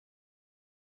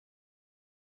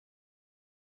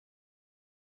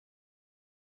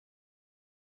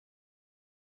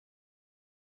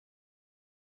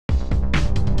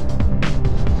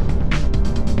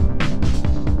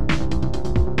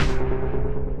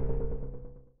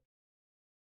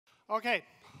Okay.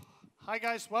 Hi,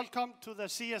 guys. Welcome to the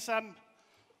CSM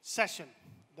session,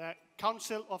 the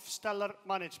Council of Stellar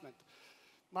Management.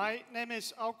 My name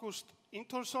is August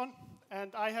Ingtorsson,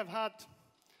 and I have had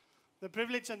the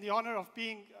privilege and the honor of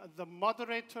being the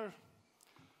moderator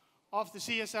of the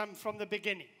CSM from the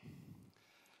beginning.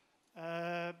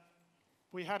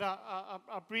 We had a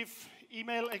brief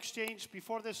email exchange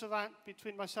before this event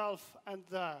between myself and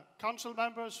the council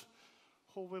members,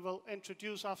 who we will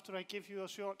introduce after I give you a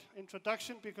short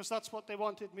introduction, because that's what they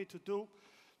wanted me to do,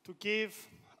 to give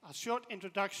a short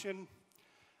introduction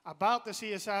about the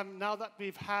CSM now that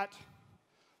we've had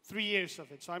 3 years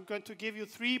of it. So I'm going to give you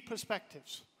 3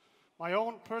 perspectives. My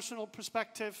own personal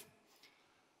perspective,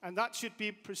 and that should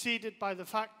be preceded by the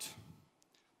fact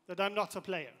that I'm not a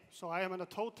player. So I am a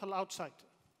total outsider.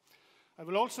 I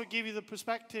will also give you the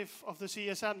perspective of the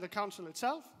CSM, the council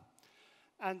itself,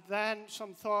 and then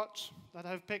some thoughts that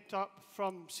I've picked up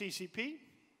from CCP.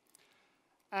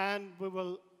 And we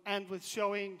will end with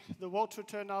showing the voter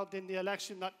turnout in the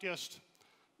election that just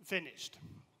finished.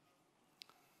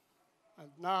 And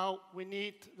now we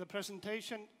need the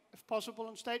presentation, if possible,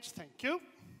 on stage. Thank you.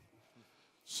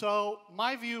 So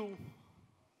my view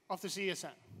of the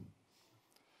CSM.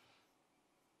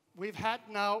 We've had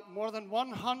now more than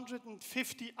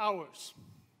 150 hours.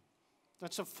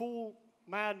 That's a full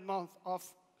month of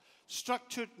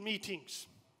structured meetings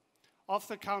of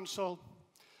the council.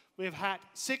 We've had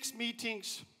 6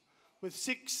 meetings with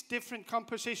 6 different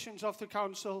compositions of the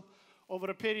council over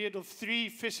a period of 3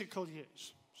 physical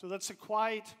years. So that's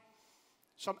quite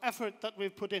some effort that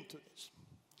we've put into this.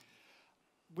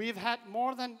 We've had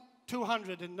more than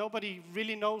 200, and nobody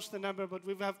really knows the number, but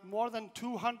we've had more than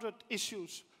 200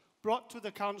 issues brought to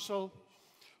the council,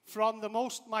 from the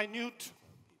most minute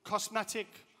cosmetic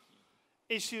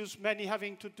issues, many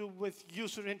having to do with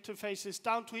user interfaces,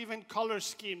 down to even color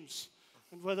schemes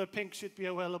and whether pink should be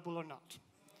available or not.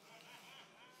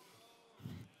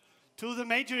 To the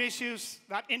major issues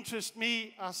that interest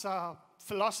me as a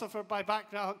philosopher by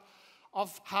background,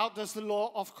 of how does the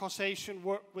law of causation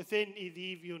work within the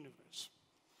EVE universe.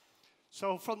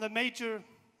 So from the major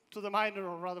to the minor,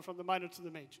 or rather from the minor to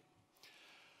the major.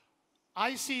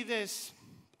 I see this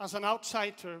as an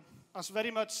outsider as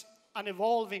very much an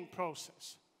evolving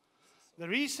process. The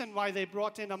reason why they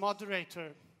brought in a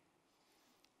moderator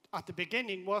at the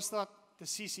beginning was that the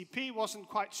CCP wasn't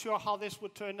quite sure how this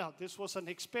would turn out. This was an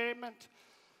experiment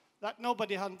that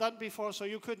nobody had done before, so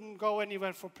you couldn't go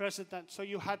anywhere for president. So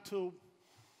you had to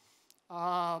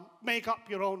make up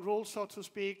your own rules, so to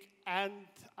speak. And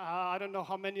I don't know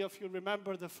how many of you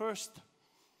remember the first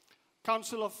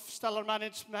Council of Stellar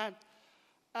Management.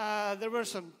 There were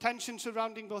some tensions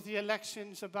surrounding both the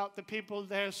elections, about the people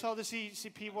there, so the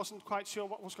CCP wasn't quite sure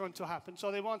what was going to happen.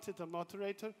 So they wanted a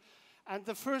moderator. And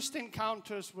the first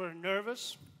encounters were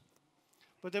nervous,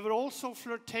 but they were also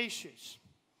flirtatious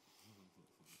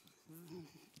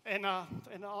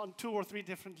on 2 or 3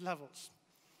 different levels.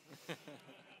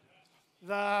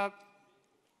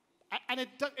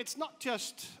 It's not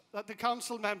just that the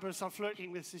council members are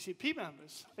flirting with CCP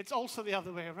members, it's also the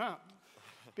other way around.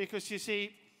 Because you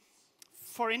see,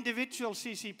 for individual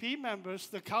CCP members,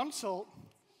 the council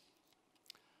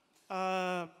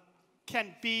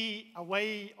can be a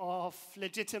way of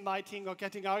legitimizing or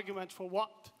getting argument for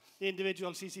what the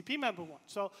individual CCP member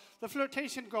wants. So the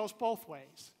flirtation goes both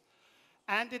ways.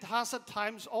 And it has at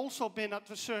times also been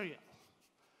adversarial.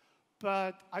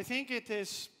 But I think it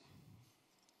is,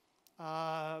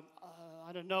 I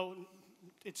don't know,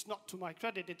 it's not to my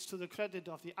credit, it's to the credit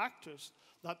of the actors,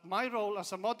 that my role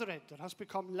as a moderator has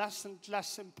become less and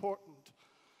less important,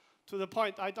 to the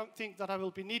point I don't think that I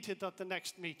will be needed at the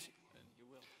next meeting. You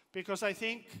will. Because I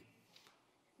think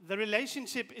the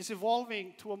relationship is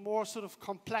evolving to a more sort of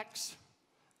complex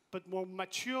but more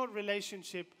mature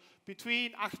relationship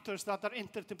between actors that are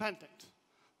interdependent.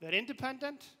 They're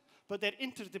independent, but they're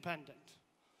interdependent.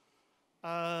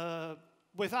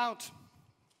 Without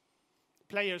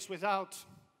players, without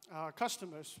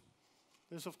customers,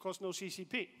 there's of course no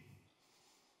CCP.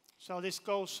 So this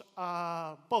goes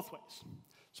both ways.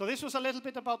 So this was a little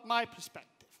bit about my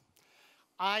perspective.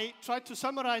 I tried to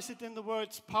summarize it in the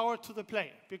words power to the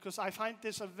player, because I find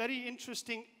this a very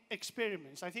interesting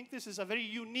experiment. I think this is a very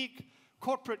unique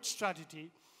corporate strategy,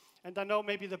 and I know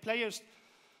maybe the players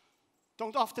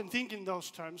don't often think in those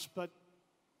terms, but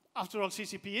after all,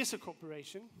 CCP is a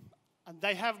corporation, and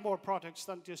they have more products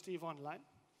than just EVE Online.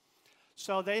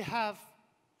 So they have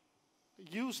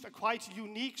used a quite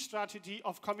unique strategy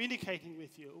of communicating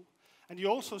with you. And you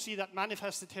also see that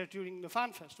manifested here during the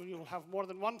Fanfest, where you will have more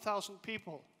than 1,000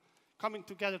 people coming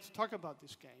together to talk about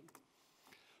this game.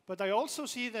 But I also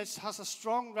see this has a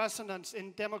strong resonance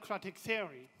in democratic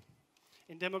theory,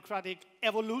 in democratic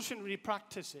evolutionary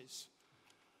practices,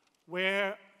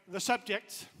 where the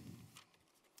subjects,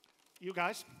 you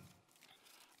guys,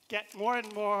 get more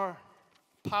and more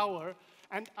power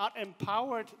and are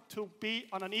empowered to be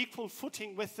on an equal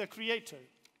footing with the creator,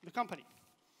 the company.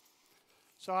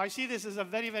 So I see this as a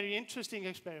very, very interesting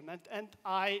experiment, and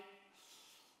I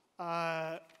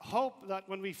hope that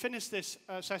when we finish this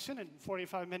session in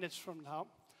 45 minutes from now,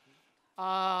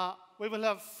 we will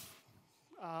have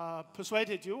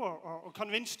persuaded you or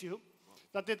convinced you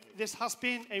that this has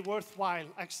been a worthwhile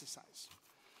exercise.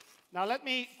 Now let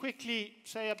me quickly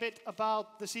say a bit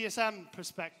about the CSM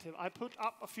perspective. I put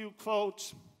up a few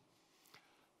quotes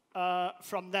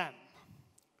from them.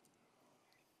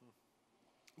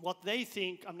 What they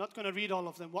think, I'm not going to read all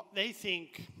of them, what they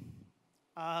think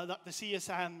that the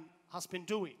CSM has been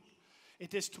doing.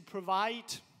 It is to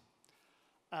provide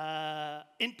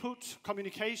input,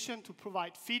 communication, to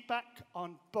provide feedback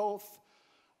on both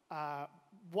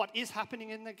what is happening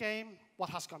in the game, what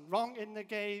has gone wrong in the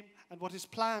game, and what is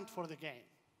planned for the game.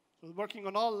 So we're working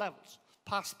on all levels,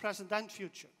 past, present, and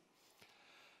future.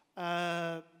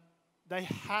 They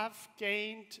have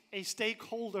gained a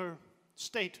stakeholder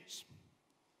status.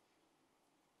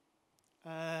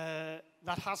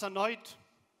 That has annoyed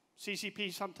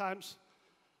CCP sometimes,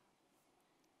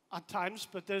 at times,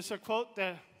 but there's a quote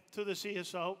there to the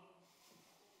CSO.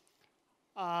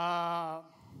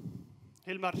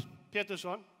 Hilmar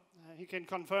Petersson, he can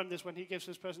confirm this when he gives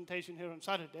his presentation here on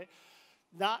Saturday,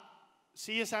 that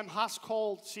CSM has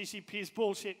called CCP's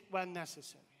bullshit when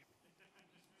necessary.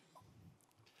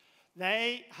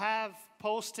 They have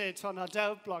posted on a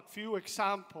dev blog few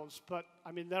examples, but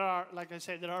I mean, there are, like I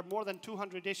say, there are more than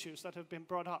 200 issues that have been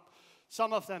brought up.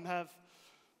 Some of them have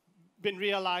been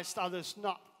realized, others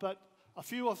not, but a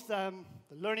few of them,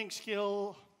 the learning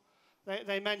skill,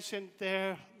 they mentioned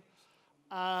there.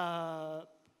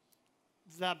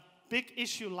 The big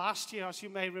issue last year, as you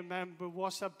may remember,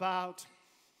 was about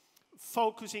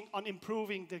focusing on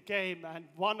improving the game, and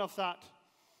one of that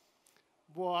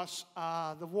was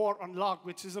the war on log,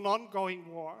 which is an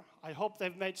ongoing war. I hope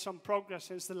they've made some progress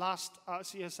since the last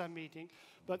CSM meeting,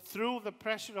 but through the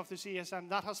pressure of the CSM,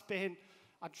 that has been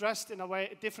addressed in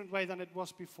a different way than it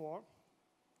was before.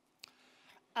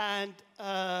 And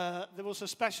there was a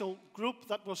special group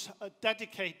that was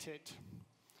dedicated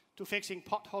to fixing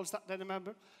potholes that they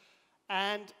remember,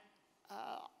 and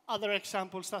other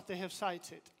examples that they have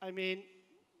cited. I mean,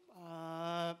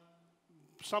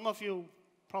 some of you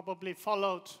probably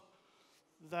followed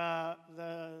the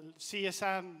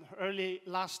CSM early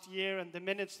last year and the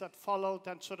minutes that followed,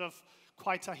 and sort of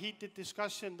quite a heated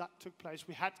discussion that took place.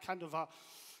 We had kind of a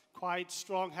quite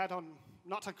strong head-on,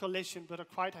 not a collision, but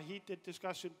quite a heated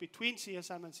discussion between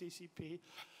CSM and CCP.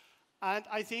 And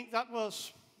I think that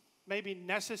was maybe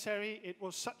necessary. It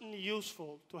was certainly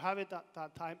useful to have it at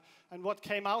that time. And what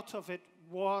came out of it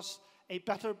was a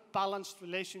better balanced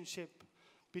relationship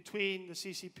between the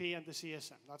CCP and the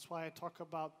CSM. That's why I talk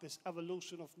about this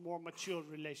evolution of more mature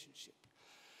relationship.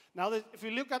 Now, if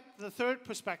we look at the third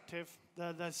perspective,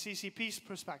 the CCP's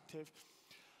perspective,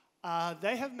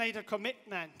 they have made a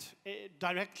commitment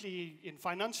directly in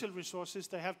financial resources.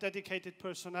 They have dedicated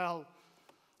personnel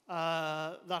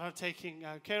that are taking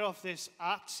care of this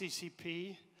at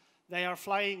CCP. They are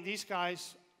flying these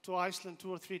guys to Iceland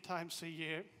 2 or 3 times a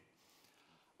year.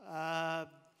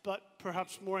 But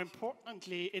perhaps more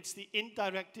importantly, it's the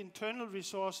indirect internal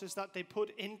resources that they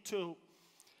put into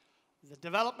the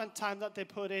development time that they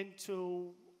put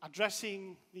into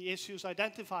addressing the issues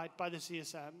identified by the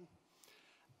CSM.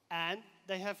 And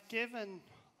they have given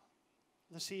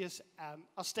the CSM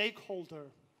a stakeholder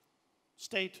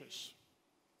status.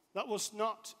 That was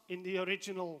not in the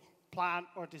original plan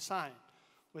or design.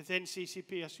 Within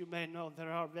CCP, as you may know,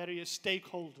 there are various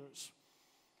stakeholders,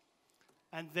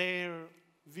 and their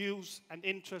views and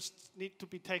interests need to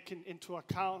be taken into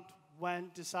account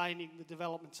when designing the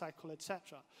development cycle,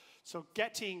 etc. So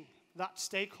getting that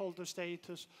stakeholder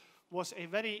status was a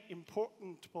very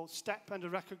important both step and a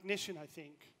recognition, I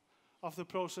think, of the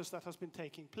process that has been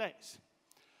taking place.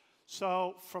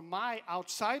 So from my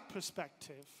outside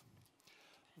perspective,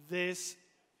 this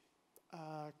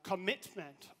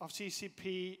commitment of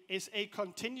CCP is a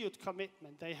continued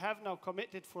commitment. They have now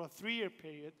committed for a 3-year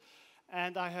period,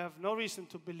 and I have no reason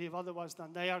to believe otherwise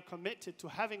than they are committed to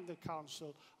having the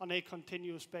council on a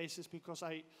continuous basis, because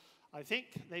I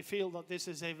think they feel that this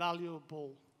is a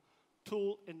valuable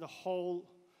tool in the whole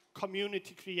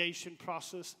community creation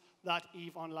process that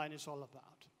EVE Online is all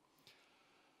about.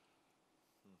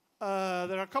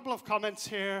 There are a couple of comments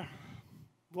here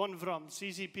one from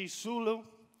CCP Zulu,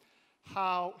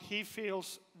 how he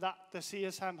feels that the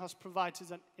CSM has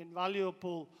provided an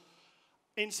invaluable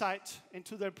insight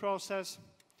into their process,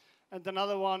 and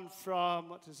another one from,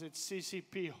 what is it,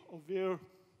 CCP Ovir,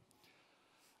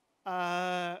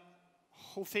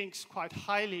 who thinks quite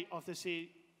highly of the CSM.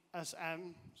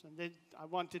 And I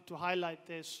wanted to highlight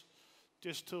this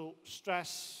just to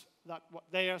stress that what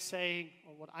they are saying,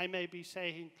 or what I may be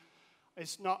saying,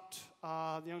 is not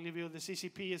the only view. The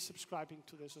CCP is subscribing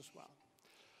to this as well.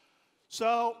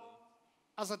 So,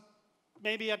 as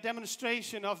maybe a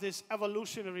demonstration of this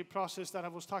evolutionary process that I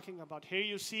was talking about, here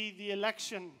you see the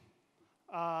election,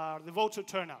 the voter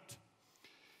turnout.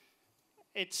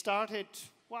 It started,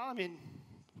 well, I mean,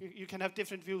 you can have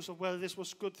different views of whether this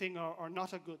was a good thing or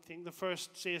not a good thing. The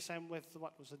first CSM with,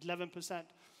 what was it, 11%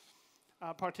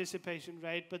 participation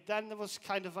rate, but then there was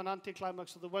kind of an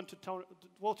anticlimax, so the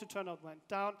voter turnout went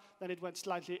down, then it went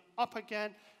slightly up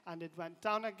again, and it went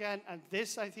down again, and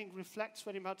this, I think, reflects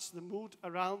very much the mood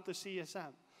around the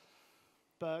CSM.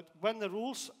 But when the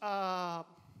rules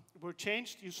were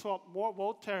changed, you saw more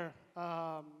voter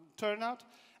turnout,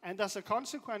 and as a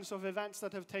consequence of events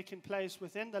that have taken place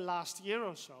within the last year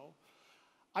or so,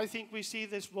 I think we see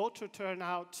this voter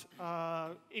turnout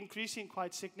increasing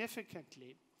quite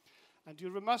significantly. And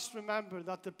you must remember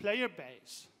that the player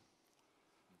base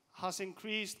has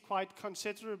increased quite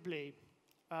considerably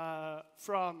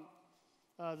from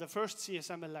the first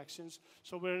CSM elections.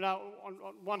 So we're now, on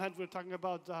one hand, we're talking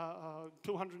about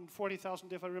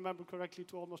 240,000, if I remember correctly,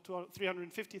 to almost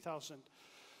 350,000.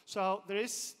 So the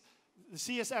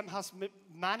CSM has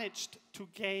managed to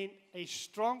gain a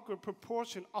stronger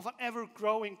proportion of an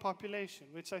ever-growing population,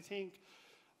 which I think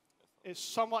is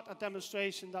somewhat a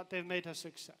demonstration that they've made a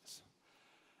success.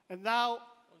 And now,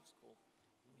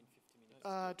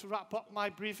 to wrap up my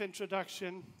brief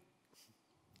introduction,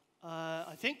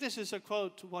 I think this is a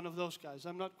quote to one of those guys.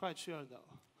 I'm not quite sure,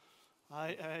 though.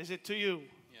 Is it to you?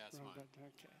 Yeah, it's fine.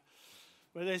 Okay.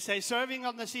 Where they say, serving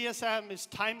on the CSM is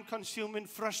time-consuming,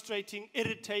 frustrating,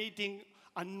 irritating,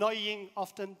 annoying,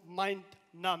 often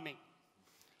mind-numbing.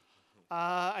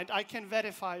 And I can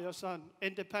verify as an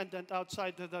independent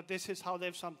outsider that this is how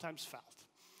they've sometimes felt.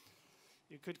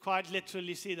 You could quite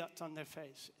literally see that on their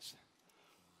faces.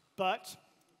 But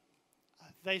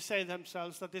they say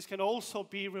themselves that this can also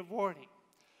be rewarding.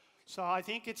 So I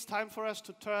think it's time for us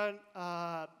to turn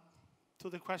to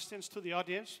the questions to the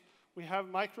audience. We have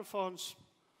microphones.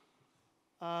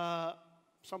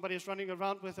 Somebody is running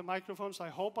around with the microphones. I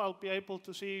hope I'll be able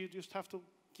to see. You just have to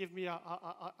give me a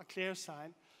clear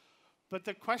sign. But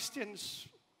the questions,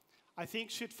 I think,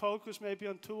 should focus maybe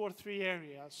on 2 or 3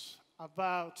 areas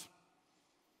about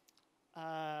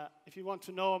if you want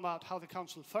to know about how the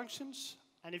council functions,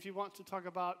 and if you want to talk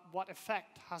about what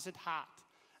effect has it had,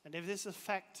 and if this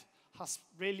effect has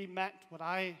really meant what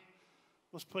I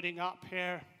was putting up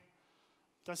here,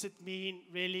 does it mean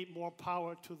really more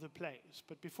power to the players?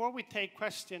 But before we take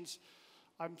questions,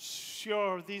 I'm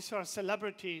sure these are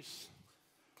celebrities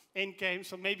in game,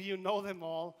 so maybe you know them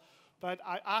all. But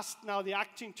I asked now the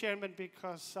acting chairman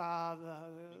because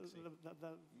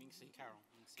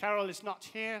Carol is not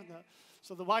here.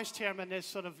 So the vice chairman is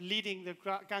sort of leading the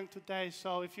gang today.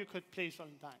 So if you could please,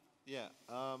 Valentine. Yeah,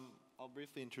 I'll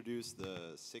briefly introduce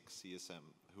the 6 CSM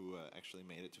who actually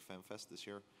made it to Fanfest this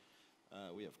year.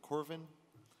 We have Corvin,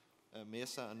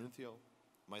 Mesa Anuncio,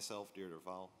 myself, Deirdre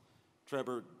Val,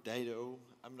 Trevor Dido.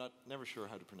 I'm never sure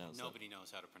how to pronounce that. Nobody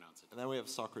knows how to pronounce it. And then we have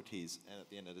Socrates, and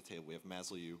at the end of the table we have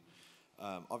Mazliu.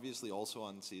 Obviously also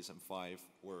on CSM 5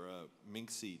 were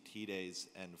Minxie, T-Days,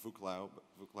 and Vuklau.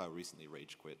 Vuklau recently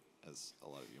rage quit, as a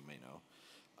lot of you may know.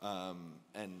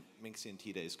 And Minxie and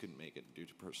T-Days couldn't make it due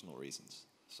to personal reasons.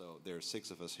 So there are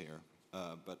 6 of us here,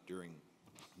 but during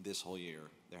this whole year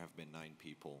there have been 9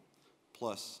 people,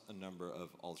 plus a number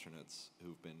of alternates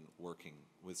who've been working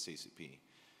with CCP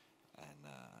and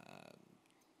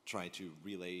try to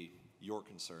relay your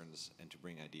concerns and to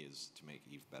bring ideas to make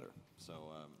EVE better. So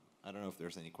I don't know if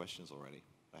there's any questions already.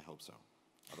 I hope so.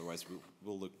 Otherwise,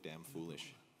 we'll look damn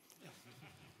foolish.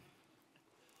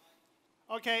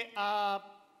 Okay,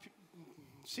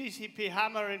 CCP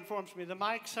Hammer informs me the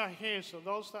mics are here, so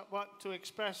those that want to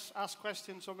ask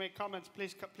questions or make comments,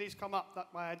 please come up.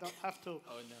 That way I don't have to.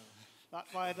 Oh no.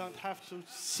 That way I don't have to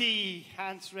see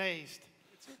hands raised.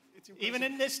 It's even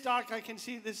in this dark, I can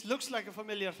see this looks like a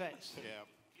familiar face. Yeah.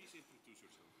 Please introduce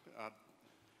yourself.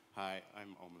 Hi,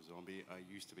 I'm Omar Zombie. I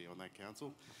used to be on that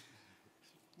council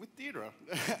with Deirdre.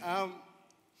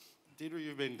 Deirdre,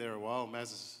 you've been there a while,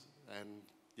 Maz, and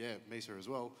yeah, Mesa as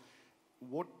well.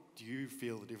 What do you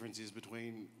feel the difference is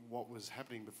between what was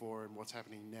happening before and what's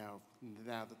happening now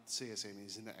that CSM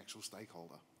is an actual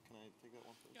stakeholder? Can I take that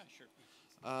one, please? Yeah, sure.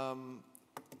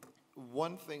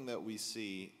 One thing that we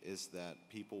see is that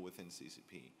people within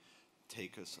CCP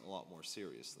take us a lot more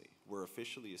seriously. We're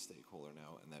officially a stakeholder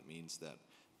now, and that means that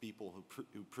people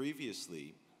who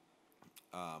previously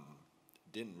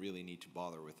didn't really need to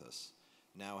bother with us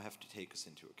now have to take us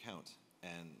into account.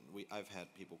 And I've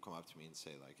had people come up to me and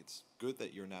say, like, it's good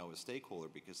that you're now a stakeholder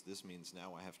because this means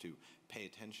now I have to pay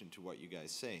attention to what you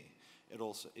guys say.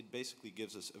 It basically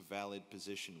gives us a valid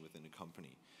position within a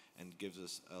company and gives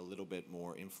us a little bit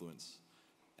more influence.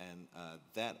 And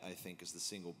that, I think, is the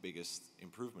single biggest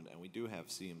improvement. And we do have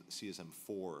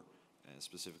CSM4,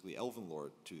 specifically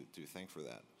Elvenlord, to thank for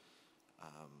that.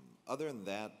 Other than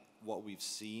that, what we've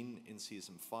seen in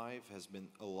CSM5 has been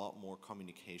a lot more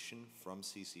communication from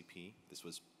CCP. This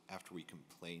was after we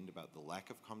complained about the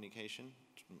lack of communication,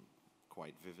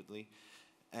 quite vividly.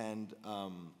 And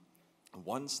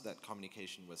once that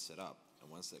communication was set up, and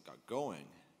once that got going,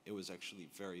 it was actually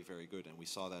very, very good. And we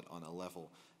saw that on a level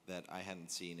that I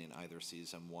hadn't seen in either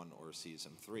CSM1 or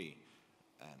CSM3.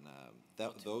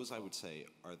 And those, I would say,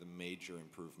 are the major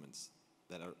improvements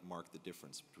that mark the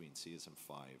difference between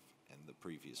CSM5 and the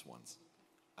previous ones.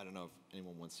 I don't know if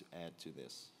anyone wants to add to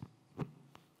this.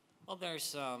 Well,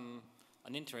 there's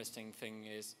an interesting thing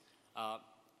is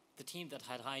the team that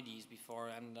had IDs before,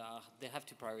 and they have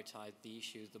to prioritize the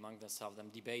issues among themselves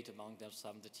and debate among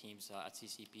themselves, the teams at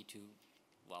CCP to,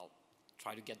 well,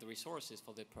 try to get the resources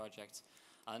for their projects.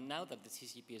 Now that the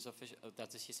CCP is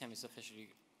that the CSM is officially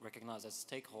recognized as a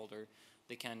stakeholder,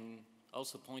 they can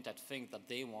also point at things that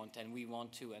they want and we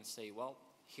want to, and say, well,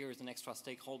 here's an extra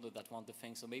stakeholder that want the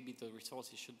thing, so maybe the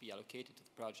resources should be allocated to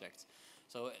the project.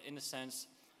 So in a sense,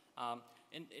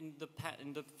 in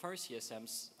the first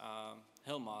CSMs,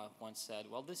 Hilmar once said,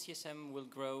 well, this CSM will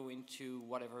grow into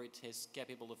whatever it is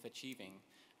capable of achieving.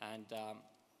 And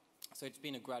so it's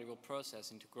been a gradual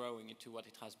process into growing into what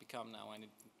it has become now, and it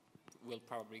will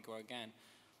probably grow again.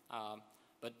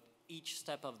 But each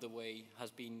step of the way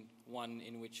has been one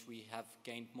in which we have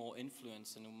gained more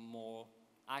influence and more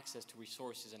access to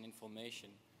resources and information.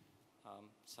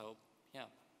 So, yeah.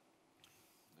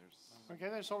 Okay,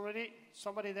 there's already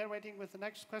somebody there waiting with the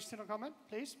next question or comment,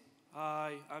 please.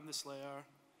 Hi, I'm the Slayer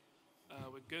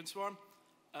with Goonswarm.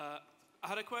 I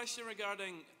had a question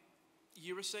regarding,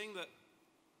 you were saying that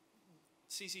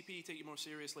CCP take you more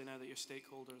seriously now that you're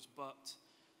stakeholders, but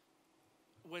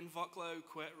when Vuklau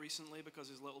quit recently because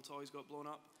his little toys got blown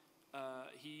up,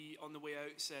 he, on the way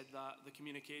out, said that the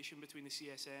communication between the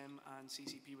CSM and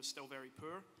CCP was still very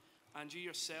poor, and you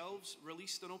yourselves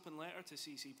released an open letter to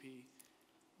CCP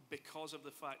because of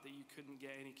the fact that you couldn't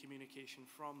get any communication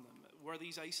from them. Were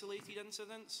these isolated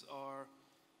incidents, or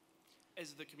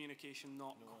is the communication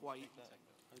not quite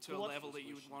to a level that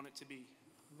you would want it to be?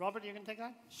 Robert, you can take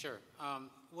that? Sure.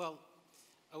 Well,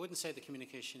 I wouldn't say the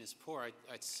communication is poor.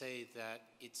 I'd say that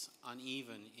it's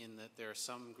uneven in that there are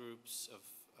some groups of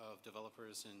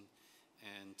developers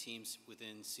and teams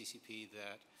within CCP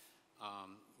that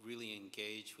really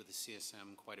engage with the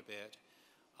CSM quite a bit,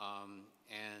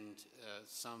 and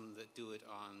some that do it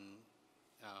on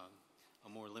a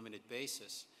more limited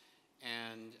basis.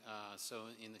 And so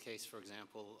in the case, for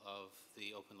example, of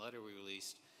the open letter we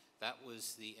released, that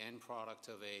was the end product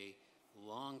of a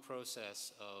long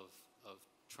process of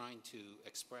trying to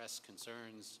express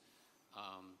concerns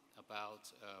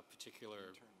about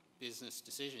particular business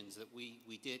decisions that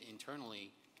we did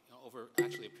internally over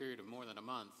actually a period of more than a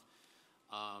month,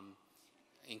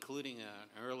 including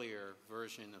an earlier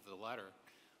version of the letter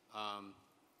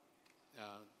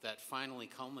that finally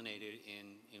culminated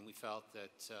in we felt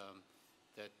that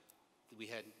that we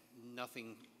had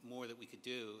nothing more that we could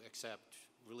do except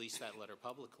release that letter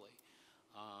publicly.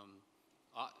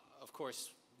 Of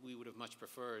course, we would have much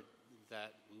preferred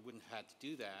that we wouldn't have had to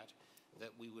do that, that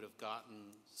we would have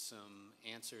gotten some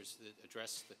answers that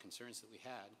addressed the concerns that we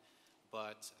had.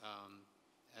 But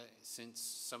since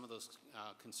some of those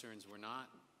concerns were not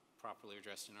properly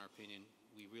addressed in our opinion,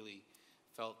 we really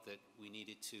felt that we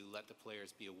needed to let the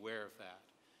players be aware of that.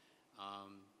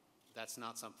 That's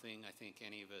not something I think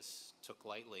any of us took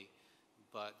lightly,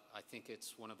 but I think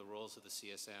it's one of the roles of the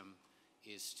CSM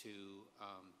is to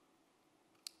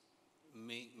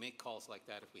make calls like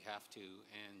that if we have to,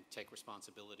 and take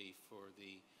responsibility for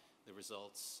the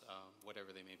results,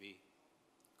 whatever they may be.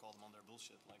 Call them on their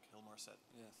bullshit, like Hilmar said.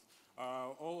 Yes.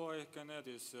 All I can add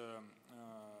is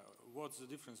what's the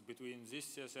difference between this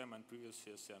CSM and previous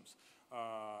CSMs.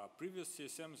 Previous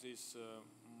CSMs is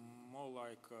more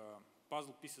like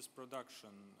Puzzle Pieces Production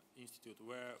Institute,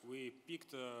 where we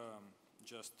picked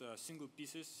just single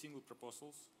pieces, single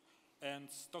proposals, and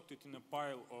stocked it in a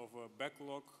pile of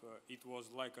backlog. It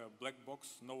was like a black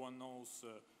box. No one knows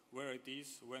where it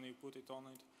is when you put it on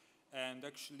it. And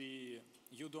actually,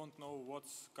 you don't know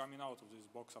what's coming out of this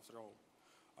box after all.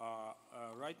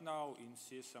 Right now in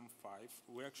CSM5,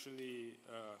 we actually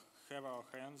have our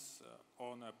hands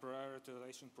on a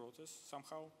prioritization process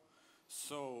somehow.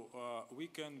 So we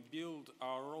can build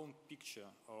our own picture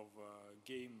of a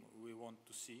game we want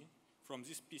to see from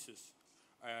these pieces.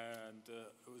 And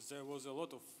there was a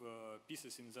lot of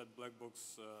pieces in that black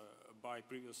box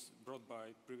brought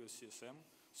by previous CSM.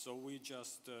 So we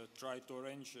just try to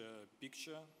arrange a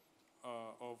picture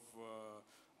of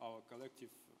our collective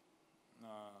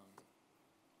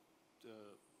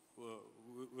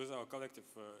with our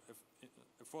collective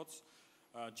efforts,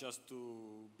 just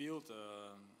to build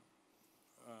a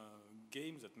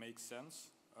game that makes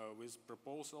sense with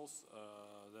proposals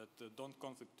that don't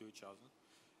conflict to each other.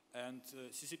 And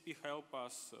CCP helped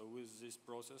us with this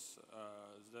process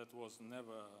that was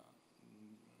never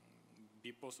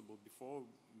be possible before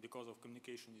because of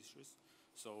communication issues.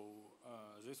 So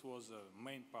this was a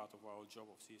main part of our job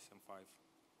of CSM5.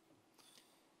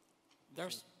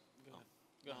 There's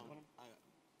Go ahead.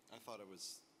 I thought I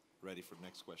was ready for the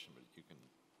next question, but you can.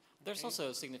 There's also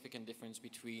a significant difference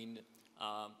between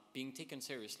being taken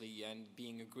seriously and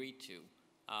being agreed to.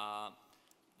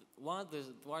 While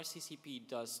CCP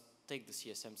does take the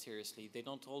CSM seriously, they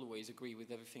don't always agree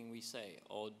with everything we say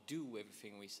or do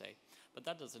everything we say. But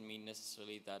that doesn't mean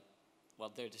necessarily that,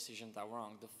 well, their decisions are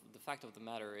wrong. The fact of the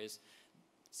matter is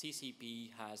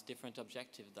CCP has different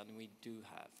objectives than we do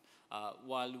have.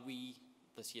 While we,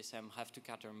 the CSM, have to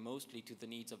cater mostly to the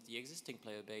needs of the existing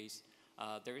player base,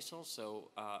 there is also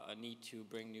a need to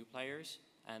bring new players,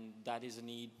 and that is a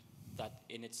need that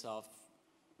in itself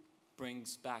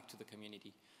brings back to the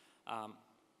community.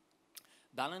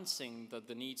 Balancing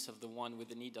the needs of the one with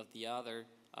the need of the other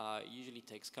usually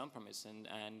takes compromise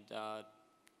and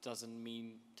doesn't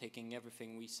mean taking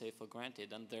everything we say for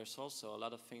granted. And there's also a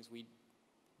lot of things we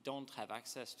don't have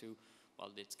access to.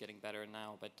 Well, it's getting better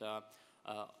now, but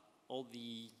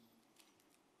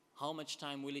how much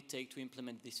time will it take to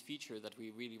implement this feature that we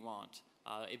really want?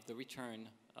 If the return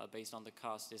based on the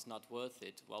cost is not worth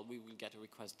it, well, we will get a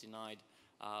request denied.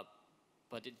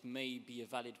 But it may be a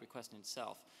valid request in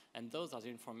itself. And those are the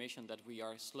information that we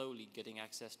are slowly getting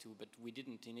access to, but we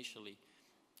didn't initially.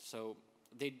 So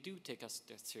they do take us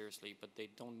seriously, but they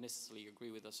don't necessarily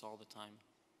agree with us all the time.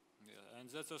 Yeah, and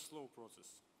that's a slow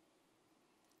process.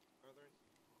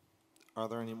 Are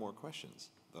there any more questions,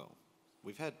 though?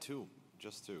 We've had two,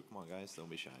 just two. Come on, guys, don't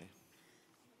be shy.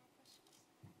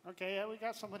 Okay, yeah, we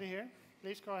got somebody here.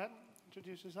 Please go ahead,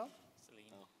 introduce yourself.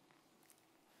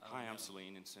 Hi, I'm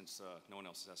Celine, and since no one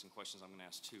else is asking questions, I'm going to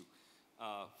ask two.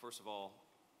 First of all,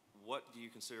 what do you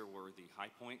consider were the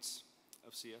high points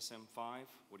of CSM5?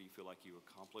 What do you feel like you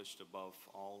accomplished above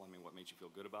all? I mean, what made you feel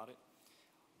good about it?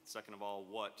 Second of all,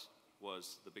 what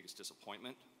was the biggest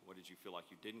disappointment? What did you feel like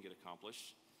you didn't get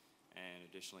accomplished? And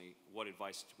additionally, what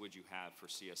advice would you have for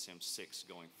CSM6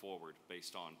 going forward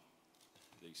based on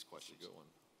these questions? Good one.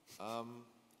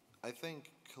 I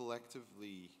think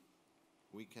collectively,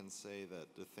 we can say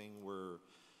that the thing we're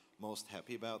most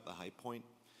happy about, the high point,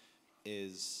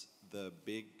 is the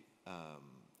big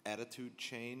attitude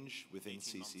change within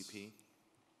CCP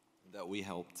that we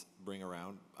helped bring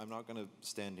around. I'm not going to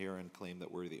stand here and claim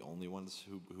that we're the only ones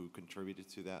who contributed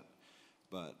to that,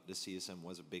 but the CSM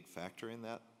was a big factor in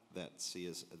that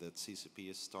CCP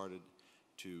has started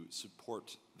to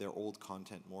support their old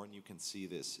content more, and you can see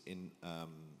this in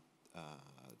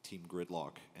Team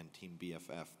Gridlock and Team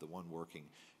BFF, the one working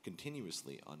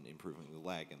continuously on improving the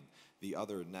lag, and the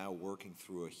other now working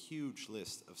through a huge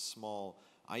list of small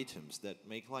items that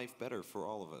make life better for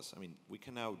all of us. I mean, we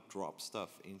can now drop stuff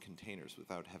in containers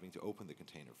without having to open the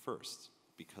container first,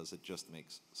 because it just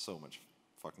makes so much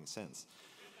fucking sense.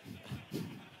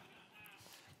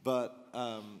 But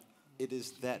it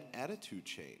is that attitude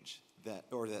change, that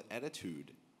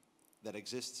attitude that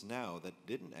exists now that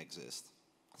didn't exist,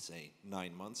 say,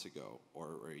 9 months ago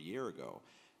or a year ago.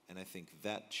 And I think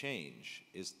that change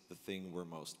is the thing we're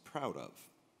most proud of.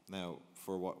 Now,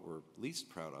 for what we're least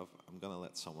proud of, I'm going to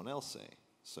let someone else say,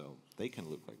 so they can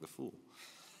look like the fool.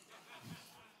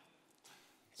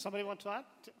 Somebody want to add?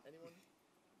 Anyone?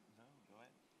 No, go ahead.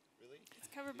 Really? It's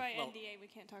covered by NDA, we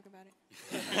can't talk about it.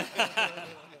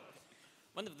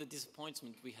 One of the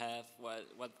disappointments we have was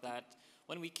that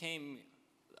when we came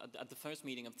at the first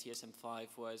meeting of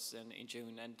TSM5 was in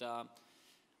June, and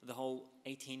the whole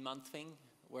 18-month thing,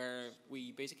 where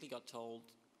we basically got told,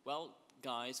 well,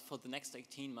 guys, for the next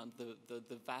 18 months,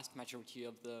 the vast majority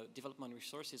of the development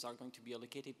resources are going to be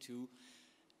allocated to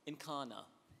Incana.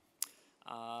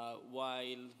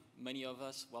 While many of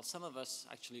us, well, some of us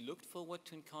actually looked forward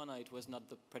to Incana, it was not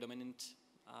the predominant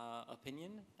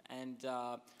opinion. And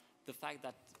the fact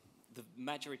that the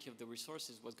majority of the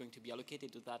resources was going to be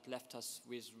allocated to that left us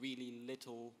with really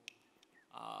little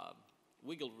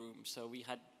wiggle room. So we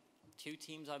had 2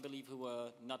 teams, I believe, who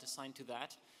were not assigned to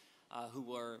that, who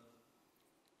were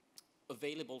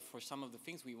available for some of the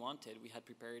things we wanted. We had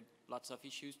prepared lots of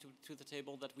issues to the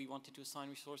table that we wanted to assign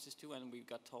resources to, and we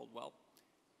got told, well,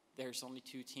 there's only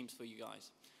 2 teams for you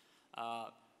guys.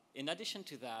 In addition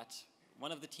to that,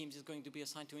 one of the teams is going to be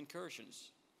assigned to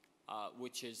incursions,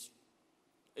 which is,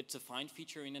 it's a fine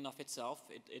feature in and of itself.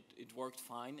 It worked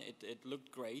fine. It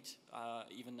looked great,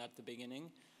 even at the beginning.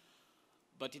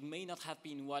 But it may not have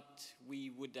been what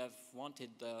we would have wanted,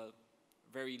 the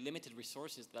very limited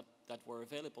resources that were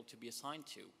available to be assigned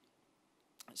to.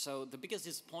 So the biggest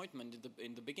disappointment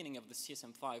in the beginning of the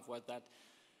CSM5 was that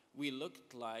we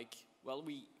looked like, well,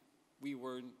 we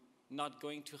were not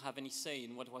going to have any say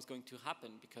in what was going to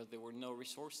happen because there were no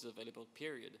resources available,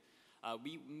 period.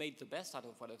 We made the best out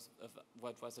of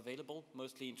what was available,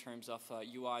 mostly in terms of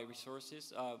UI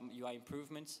resources, UI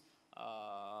improvements,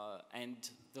 and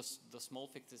the small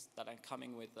fixes that are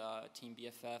coming with Team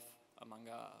BFF among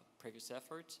previous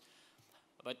efforts.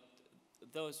 But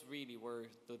those really were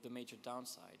the major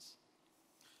downsides.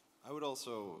 I would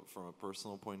also, from a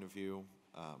personal point of view,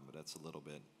 but that's a little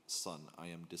bit I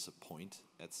am disappointed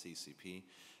at CCP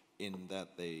in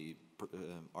that they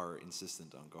are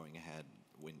insistent on going ahead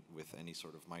with any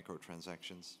sort of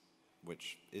microtransactions,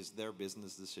 which is their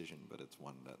business decision, but it's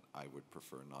one that I would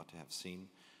prefer not to have seen.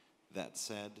 That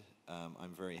said,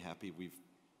 I'm very happy we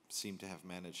seem to have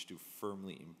managed to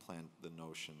firmly implant the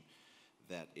notion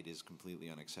that it is completely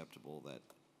unacceptable that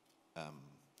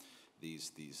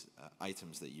these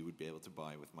items that you would be able to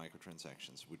buy with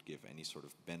microtransactions would give any sort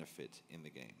of benefit in the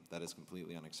game. That is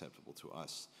completely unacceptable to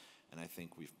us, and I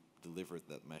think we've delivered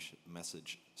that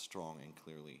message strong and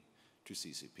clearly to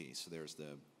CCP. So there's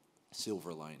the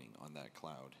silver lining on that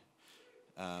cloud.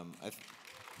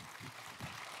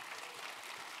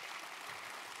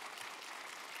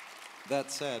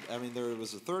 That said, I mean, there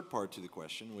was a third part to the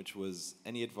question, which was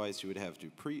any advice you would have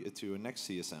to a next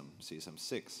CSM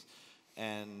 6.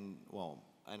 And, well,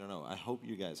 I don't know. I hope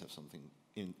you guys have something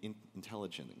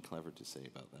intelligent and clever to say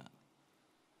about that.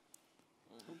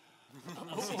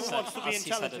 Who wants to be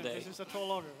intelligent? This is a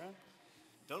tall order, huh?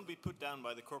 Don't be put down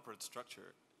by the corporate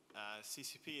structure.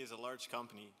 CCP is a large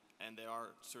company, and there are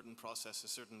certain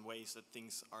processes, certain ways that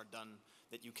things are done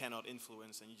that you cannot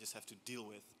influence and you just have to deal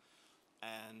with.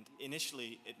 And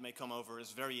initially, it may come over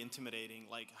as very intimidating,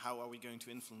 like, how are we going to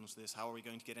influence this? How are we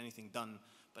going to get anything done?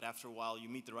 But after a while, you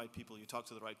meet the right people, you talk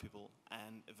to the right people,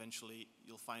 and eventually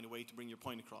you'll find a way to bring your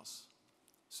point across.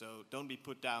 So don't be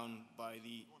put down by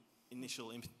the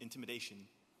initial intimidation.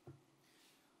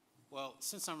 Well,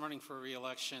 since I'm running for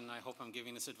re-election, I hope I'm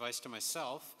giving this advice to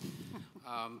myself.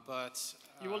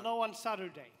 You will know on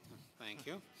Saturday. Thank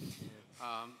you.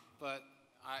 But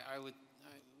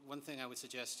one thing I would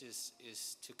suggest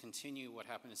is to continue what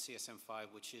happened in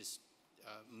CSM5, which is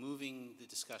moving the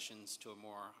discussions to a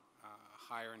more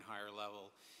higher and higher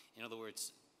level. In other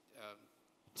words,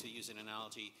 to use an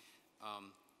analogy,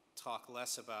 talk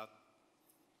less about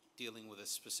dealing with a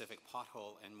specific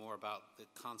pothole and more about the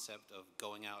concept of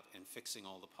going out and fixing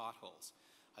all the potholes.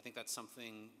 I think that's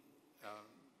something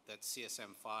that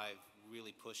CSM5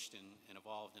 really pushed and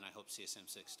evolved, and I hope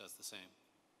CSM6 does the same.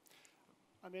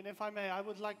 I mean, if I may, I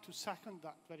would like to second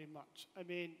that very much. I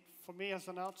mean, for me as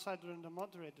an outsider and a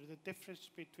moderator, the difference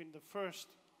between the first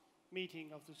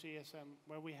meeting of the CSM,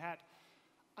 where we had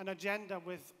an agenda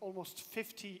with almost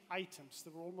 50 items.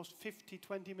 There were almost 50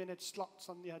 20-minute slots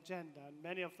on the agenda, and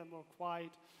many of them were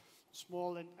quite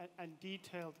small and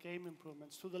detailed game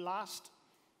improvements. To the last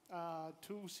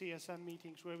 2 CSM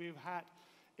meetings where we've had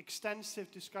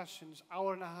extensive discussions,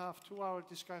 hour-and-a-half, 2-hour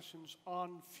discussions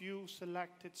on few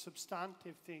selected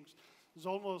substantive things.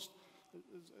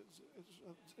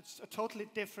 It's a totally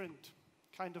different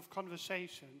kind of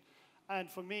conversation.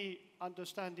 And for me,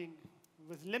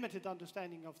 with limited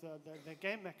understanding of the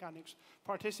game mechanics,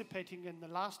 participating in the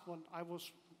last one, I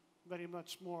was very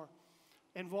much more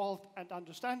involved and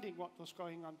understanding what was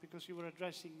going on because you were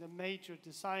addressing the major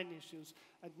design issues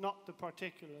and not the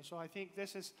particulars. So I think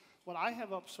this is what I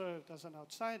have observed as an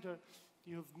outsider.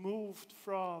 You've moved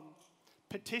from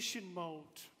petition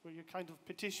mode, where you're kind of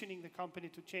petitioning the company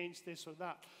to change this or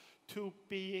that, to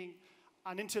being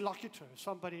an interlocutor,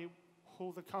 somebody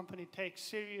who the company takes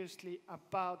seriously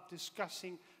about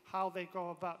discussing how they go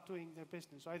about doing their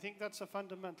business. So I think that's a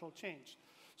fundamental change.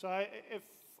 So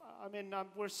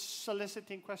we're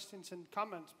soliciting questions and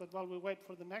comments, but while we wait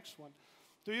for the next one,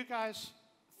 do you guys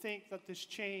think that this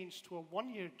change to a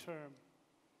one-year term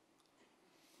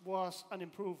was an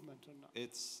improvement or not?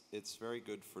 It's very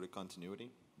good for the continuity,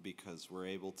 because we're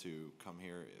able to come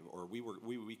here, or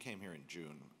we came here in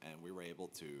June, and we were able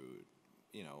to,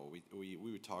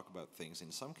 we would talk about things.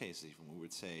 In some cases, even we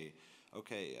would say,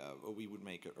 okay, we would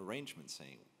make arrangements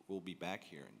saying we'll be back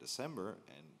here in December,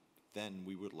 and then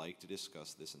we would like to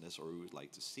discuss this and this, or we would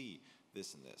like to see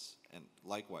this and this. And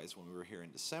likewise, when we were here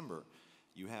in December,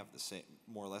 you have the same,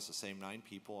 more or less the same 9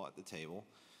 people at the table,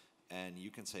 and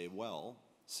you can say, well,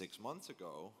 6 months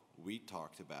ago we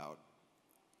talked about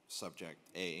subject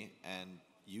A, and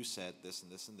you said this and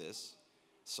this and this.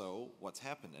 So what's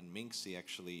happened? And Minxie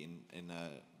actually in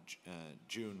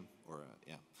June,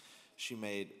 she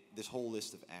made this whole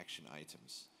list of action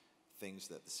items, things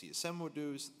that the CSM would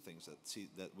do, things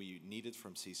that we needed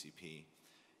from CCP,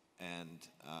 and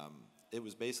it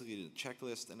was basically the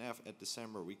checklist. And at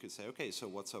December we could say, okay, so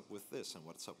what's up with this, and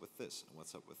what's up with this, and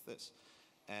what's up with this,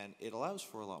 and it allows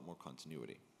for a lot more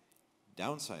continuity.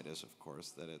 Downside is, of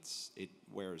course, that it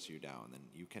wears you down, and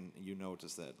you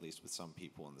notice that at least with some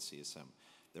people in the CSM,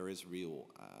 there is real,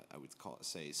 I would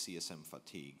say CSM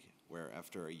fatigue, where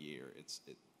after a year, it's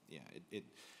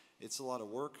a lot of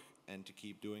work, and to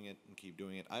keep doing it and keep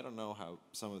doing it. I don't know how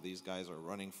some of these guys are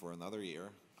running for another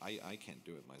year. I can't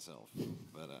do it myself,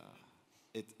 but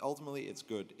ultimately it's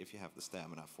good if you have the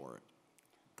stamina for it.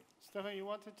 Stefan, you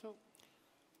wanted to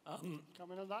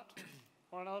comment on that?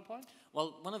 Or another point?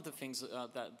 Well, one of the things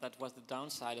that was the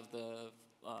downside of the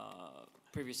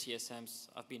previous CSMs,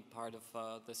 I've been part of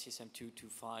the CSM 2 to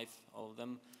 5, all of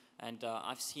them, and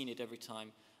I've seen it every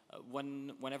time.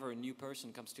 Whenever a new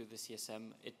person comes to the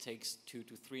CSM, it takes 2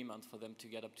 to 3 months for them to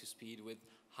get up to speed with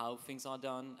how things are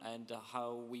done and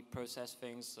how we process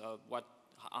things,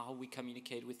 how we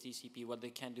communicate with TCP, what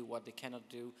they can do, what they cannot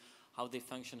do, how they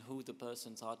function, who the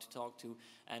persons are to talk to,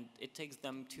 and it takes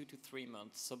them 2 to 3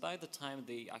 months. So by the time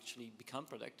they actually become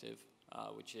productive,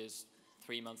 which is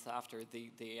 3 months after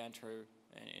they enter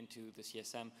into the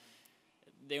CSM,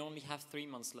 they only have 3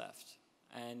 months left.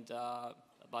 And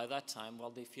by that time, well,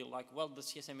 they feel like, well, the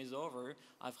CSM is over.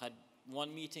 I've had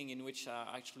one meeting in which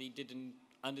I actually didn't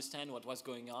understand what was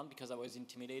going on because I was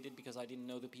intimidated, because I didn't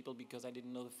know the people, because I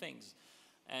didn't know the things.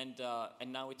 And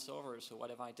now it's over, so what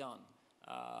have I done?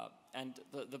 And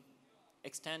the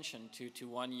extension to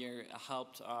 1 year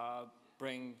helped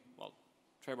bring, well,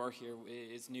 Trebor here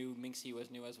is new, Minxie was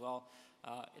new as well.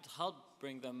 It helped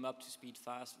bring them up to speed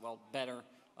fast, well, better,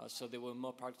 so they were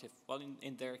more productive. Well,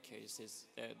 in their cases,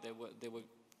 they were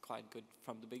quite good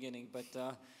from the beginning,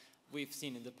 but we've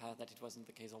seen in the past that it wasn't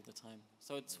the case all the time.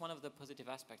 So it's one of the positive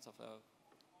aspects of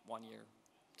 1 year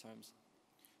terms.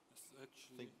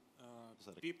 Actually,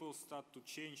 people start to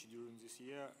change during this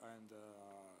year, and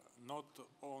not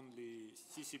only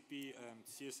CCP and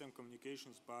CSM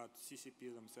communications, but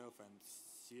CCP themselves and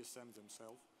CSM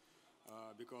themselves,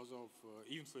 because of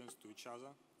influence to each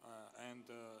other. And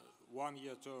 1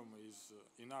 year term is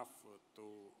enough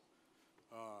to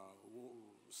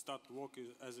start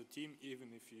working as a team,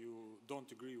 even if you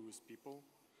don't agree with people.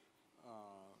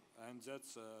 And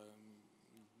that's a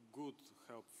good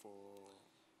help for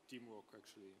teamwork,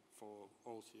 actually, for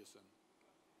all CSM.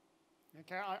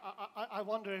 Okay, I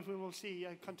wonder if we will see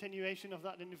a continuation of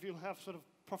that, and if you'll have sort of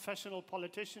professional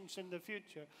politicians in the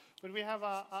future. But we have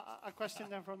a question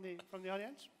there from the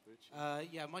audience.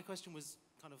 Yeah, my question was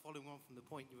kind of following on from the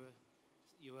point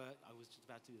you were. I was just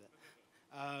about to do that.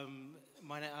 I'm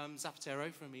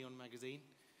Zapatero from Eon Magazine.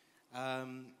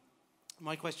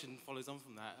 My question follows on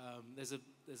from that. There's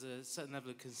a certain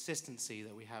level of consistency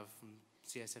that we have from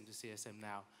CSM to CSM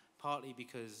now, partly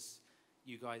because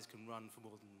you guys can run for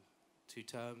more than 2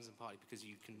 terms, and partly because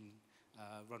you can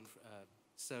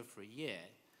serve for a year.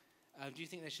 Do you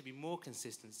think there should be more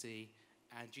consistency,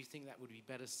 and do you think that would be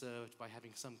better served by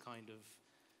having some kind of,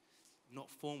 not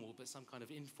formal, but some kind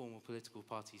of informal political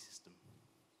party system?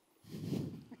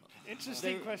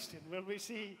 Interesting question. Will we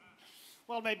see?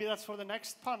 Well, maybe that's for the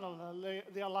next panel,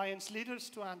 the alliance leaders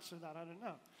to answer that. I don't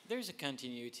know. There is a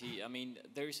continuity. I mean,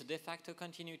 there is a de facto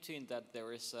continuity in that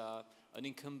there is an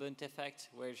incumbent effect,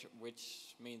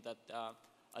 which means that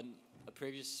a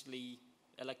previously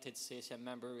elected CSM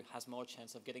member has more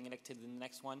chance of getting elected in the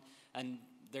next one, and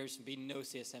there's been no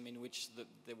CSM in which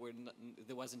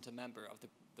there wasn't a member of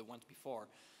the ones before.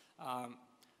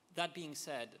 That being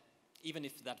said, even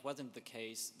if that wasn't the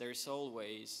case, there's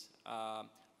always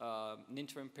an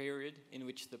interim period in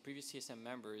which the previous CSM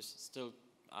members still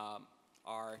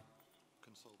are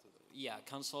Consulted. yeah,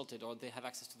 consulted, or they have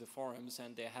access to the forums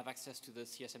and they have access to the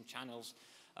CSM channels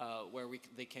where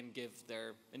they can give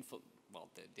their info. Well,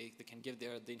 they can give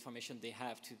the information they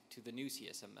have to the new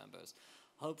CSM members.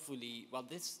 Hopefully, well,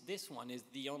 this one is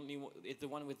the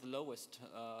one with the lowest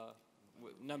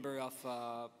number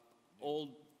of old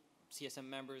CSM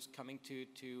members coming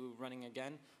to running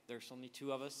again. There's only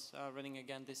 2 of us running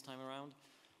again this time around,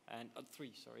 and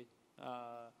 3, sorry.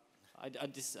 I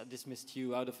dismissed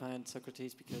you out of hand,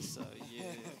 Socrates, because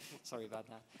sorry about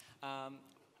that.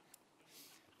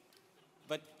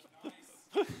 But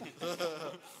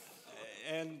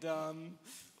and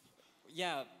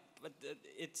yeah, but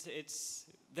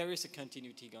there is a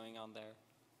continuity going on there.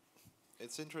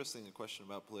 It's interesting, the question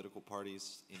about political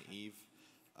parties in EVE.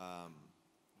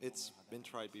 It's been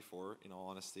tried before, in all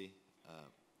honesty.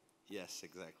 Yes,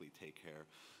 exactly, take care.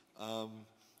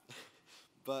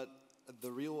 But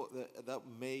that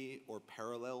may, or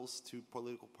parallels to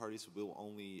political parties will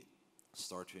only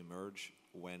start to emerge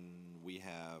when we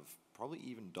have probably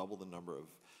even double the number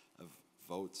of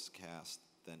votes cast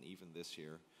than even this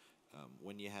year.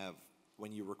 When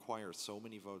you require so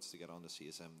many votes to get on the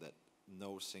CSM that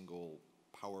no single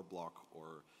power block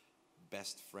or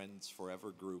best friends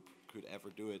forever group could ever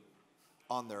do it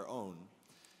on their own,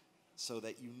 so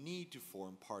that you need to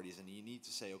form parties and you need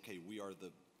to say, okay, we are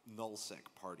the nullsec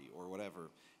party or whatever,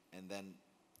 and then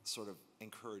sort of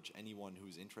encourage anyone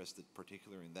who's interested,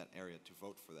 particularly in that area, to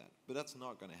vote for that. But that's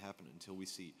not going to happen until we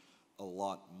see a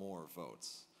lot more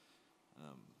votes.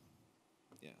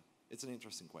 Yeah, it's an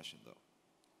interesting question, though.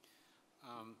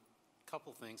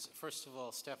 Couple things. First of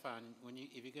all, Stefan,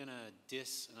 if you're going to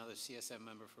diss another CSM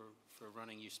member for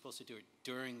running, you're supposed to do it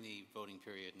during the voting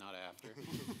period, not after.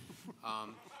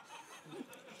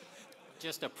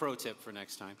 Just a pro tip for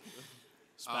next time.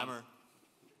 Spammer.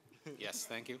 Yes,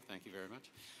 thank you. Thank you very much.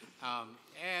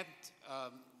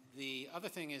 The other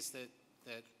thing is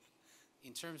that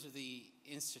in terms of the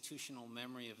institutional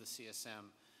memory of the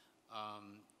CSM,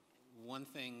 one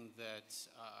thing that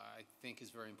I think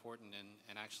is very important,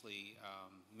 and actually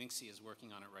Minxie is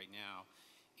working on it right now,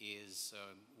 is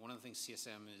one of the things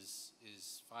CSM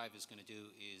 5 is going to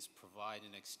do is provide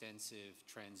an extensive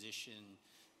transition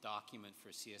document for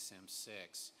CSM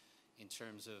 6 in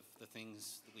terms of the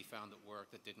things that we found that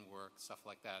worked, that didn't work, stuff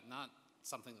like that. Not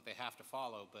something that they have to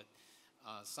follow, but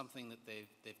something that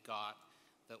they've got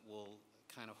that will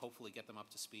kind of hopefully get them up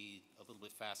to speed a little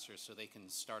bit faster so they can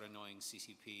start annoying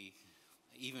CCP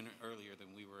even earlier than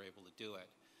we were able to do it.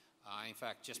 In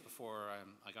fact, just before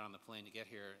I got on the plane to get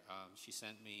here, she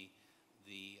sent me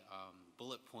the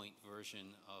bullet point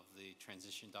version of the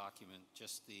transition document,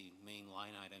 just the main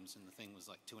line items, and the thing was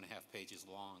like 2.5 pages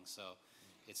long, so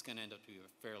it's going to end up to be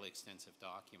a fairly extensive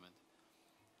document.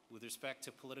 With respect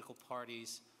to political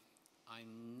parties,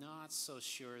 I'm not so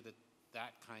sure that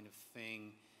that kind of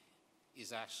thing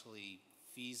is actually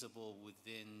feasible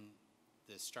within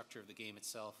the structure of the game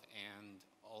itself, and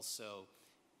also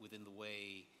within the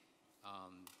way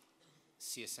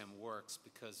CSM works,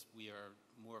 because we are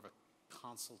more of a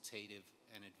consultative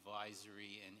and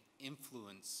advisory and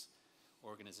influence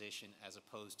organization as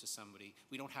opposed to somebody.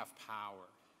 We don't have power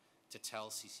to tell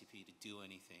CCP to do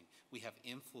anything. We have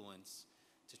influence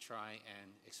to try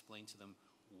and explain to them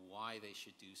why they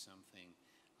should do something,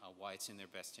 why it's in their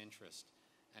best interest.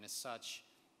 And as such,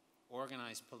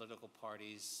 organized political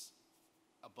parties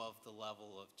above the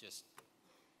level of just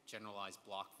generalized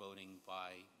block voting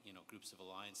by groups of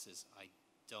alliances, I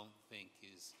don't think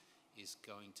is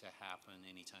going to happen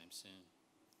anytime soon.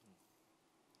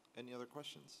 Any other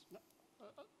questions? No.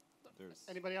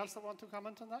 Anybody else that want to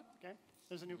comment on that? Okay,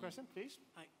 there's a new question, please.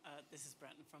 Hi, this is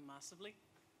Brenton from Massively.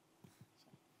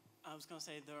 I was going to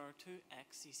say there are 2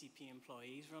 ex-CCP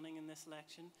employees running in this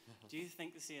election. Do you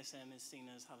think the CSM is seen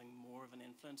as having more of an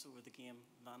influence over the game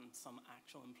than some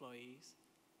actual employees?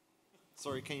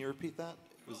 Sorry, can you repeat that?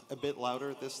 It was a bit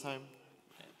louder this time.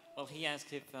 Well, he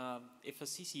asked if a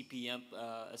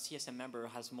CSM member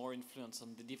has more influence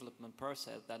on the development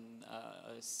process than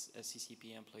a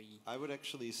CCP employee. I would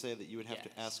actually say that you would have to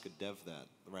Yes. ask a dev that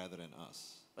rather than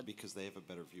us, because they have a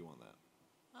better view on that.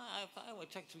 I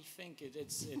would actually think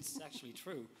it's actually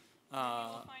true.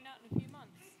 We'll find out in a few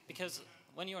months. Because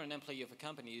when you're an employee of a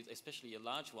company, especially a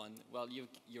large one, well,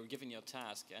 you're given your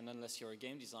task, and unless you're a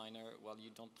game designer, well, you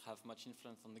don't have much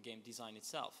influence on the game design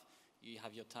itself. You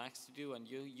have your tasks to do, and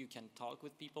you can talk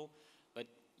with people, but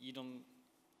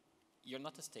you're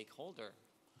not a stakeholder.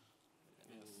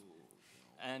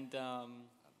 And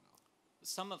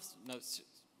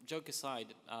joke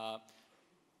aside,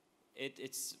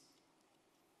 it's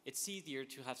it's easier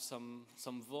to have some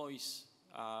voice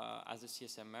as a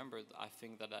CSM member, I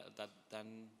think, that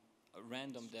than a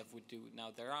random dev would do.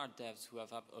 Now, there are devs who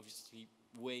have obviously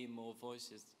way more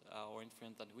voices or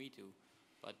influence than we do,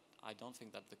 but I don't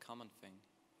think that's the common thing.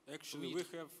 Actually, we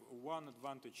have one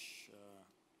advantage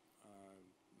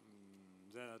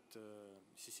that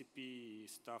CCP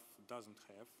staff doesn't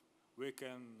have. We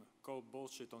can call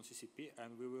bullshit on CCP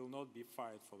and we will not be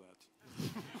fired for that.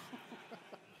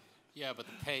 Yeah, but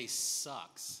the pay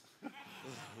sucks.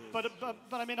 but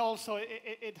I mean, also,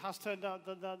 it has turned out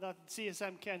that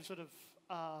CSM can sort of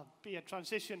be a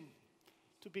transition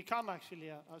to become actually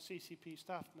a CCP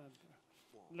staff member.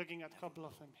 Looking at a couple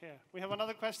of them here. We have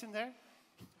another question there.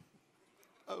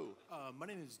 My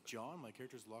name is John. My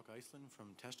character is Locke Iceland from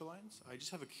Test Alliance. I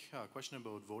just have a question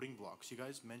about voting blocks. You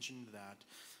guys mentioned that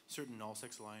certain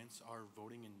null-sex alliance are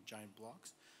voting in giant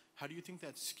blocks. How do you think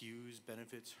that skews,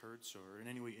 benefits, hurts, or in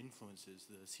any way influences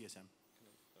the CSM?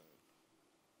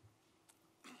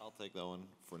 I'll take that one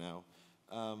for now.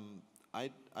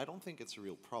 I don't think it's a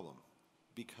real problem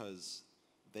because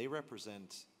they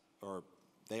represent, or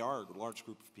they are a large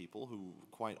group of people who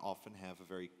quite often have a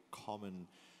very common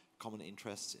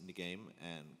interests in the game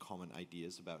and common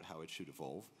ideas about how it should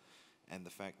evolve. And the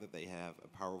fact that they have a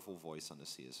powerful voice on the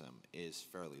CSM is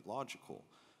fairly logical.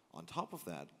 On top of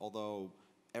that, although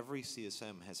every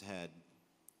CSM has had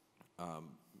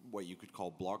what you could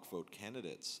call block vote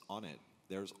candidates on it,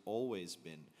 there's always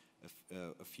been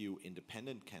a few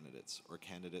independent candidates or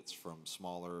candidates from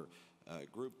smaller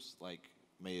groups like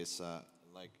Mesa,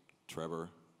 like Trevor,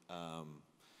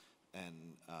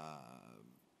 and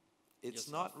it's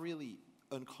not really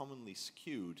uncommonly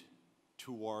skewed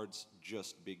towards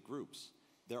just big groups.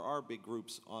 There are big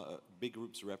groups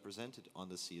represented on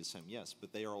the CSM, yes,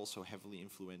 but they are also heavily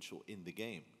influential in the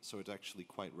game. So it's actually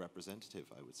quite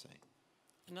representative, I would say.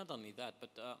 And not only that,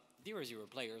 but 0-0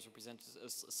 players represent a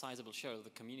sizable share of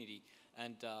the community,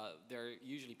 and they're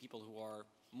usually people who are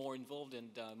more involved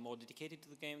and more dedicated to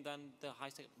the game than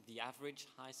the average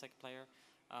high-sec player.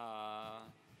 Not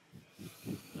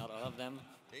all of them.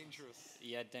 Dangerous.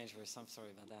 Yeah, dangerous. I'm sorry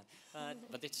about that.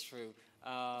 But it's true.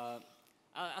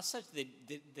 As such,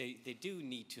 they do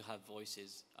need to have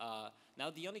voices.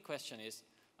 Now, the only question is,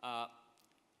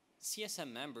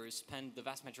 CSM members spend the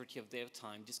vast majority of their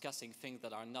time discussing things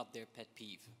that are not their pet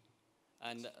peeve.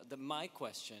 And my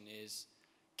question is,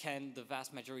 can the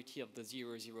vast majority of the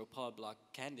 0-0 power block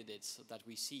candidates that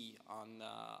we see on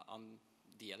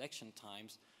the election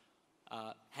times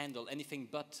handle anything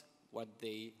but what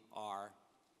they are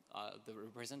the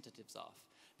representatives of?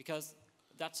 Because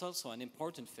that's also an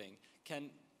important thing.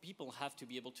 Can people have to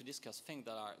be able to discuss things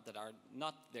that are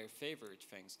not their favorite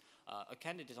things? A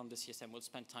candidate on the CSM will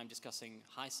spend time discussing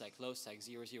high-sec, low-sec,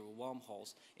 0-0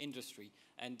 wormholes, industry,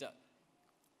 and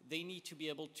they need to be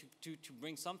able to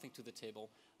bring something to the table,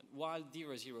 while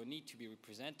 0-0 need to be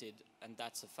represented, and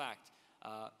that's a fact.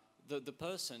 The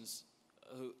persons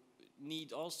who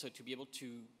need also to be able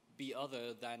to be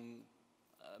other than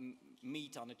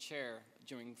meet on a chair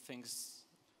during things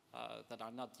that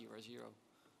are not 0-0.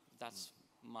 That's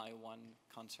my one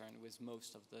concern with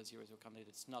most of the 0-0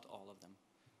 candidates, not all of them.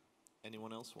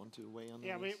 Anyone else want to weigh on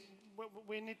Yeah, this?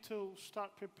 we need to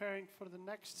start preparing for the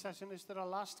next session. Is there a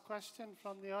last question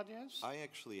from the audience? I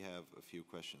actually have a few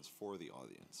questions for the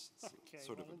audience. It's Okay,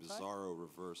 sort of well, a inside. bizarro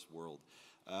reverse world.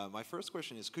 My first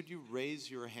question is, could you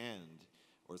raise your hand,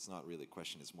 or it's not really a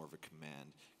question, it's more of a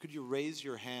command. Could you raise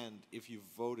your hand if you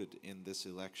voted in this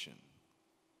election?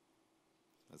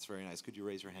 That's very nice. Could you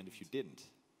raise your hand if you didn't?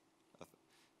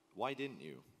 Why didn't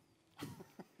you?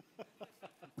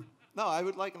 No, I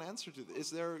would like an answer to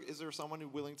this. Is there someone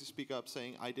who's willing to speak up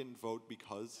saying, I didn't vote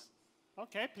because?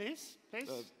 Okay, please.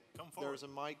 Come forward. There's a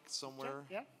mic somewhere.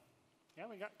 Yeah,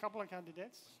 we got a couple of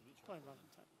candidates. Go ahead,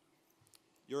 Valentine.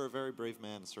 You're a very brave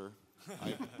man, sir.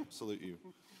 I salute you.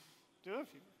 Do a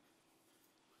few.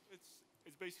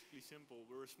 It's basically simple.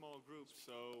 We're a small group,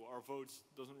 so our votes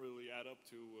doesn't really add up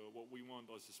to what we want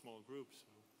as a small group.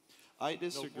 So. I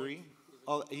disagree.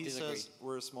 He Disagree. says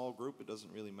we're a small group, it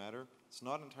doesn't really matter. It's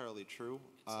not entirely true.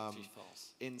 It's actually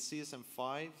false. In CSM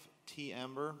 5, T.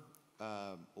 Amber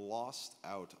lost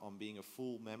out on being a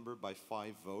full member by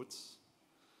 5 votes.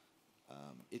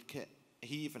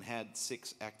 He even had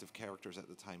 6 active characters at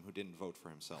the time who didn't vote for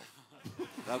himself.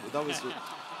 That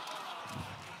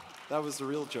was the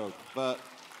real joke. But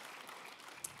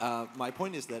my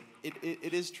point is that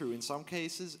it is true. In some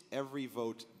cases, every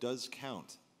vote does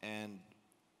count. And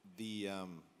the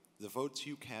votes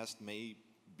you cast may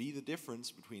be the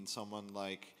difference between someone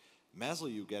like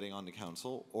Maslow getting on the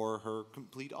council or her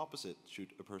complete opposite,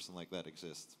 should a person like that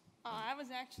exist. I was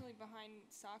actually behind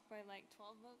Sock by like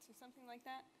 12 votes or something like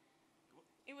that.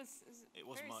 It was It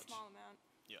was very much. small amount.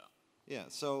 Yeah. Yeah,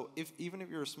 so even if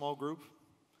you're a small group,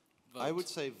 I would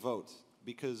say vote,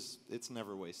 because it's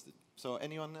never wasted. So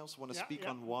anyone else want to speak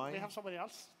on why? We have somebody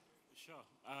else. Sure.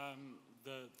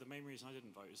 The main reason I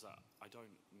didn't vote is that I don't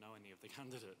know any of the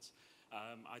candidates.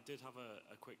 I did have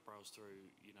a quick browse through,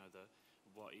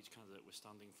 what each candidate was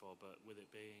standing for, but with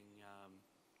it being,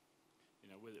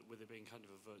 with it being kind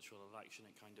of a virtual election,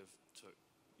 it kind of took,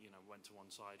 went to one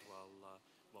side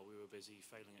while we were busy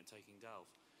failing at taking Delve.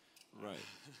 Right.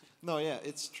 No, yeah,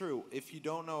 it's true. If you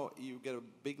don't know, you get a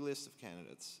big list of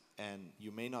candidates, and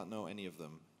you may not know any of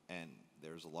them, and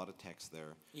there's a lot of text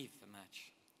there. If a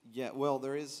match. Yeah, well,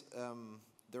 there is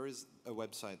a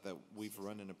website that we've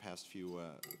run in the past few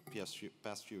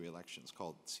elections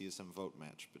called CSM Vote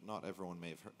Match, but not everyone may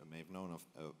have known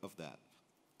of that,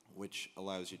 which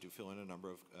allows you to fill in a number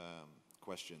of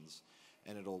questions,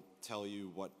 and it'll tell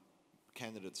you what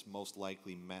candidates most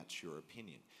likely match your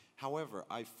opinion. However,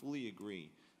 I fully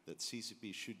agree that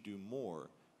CCP should do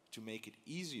more to make it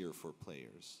easier for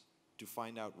players to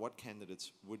find out what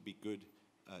candidates would be good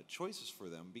choices for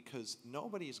them, because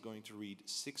nobody is going to read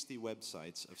 60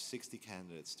 websites of 60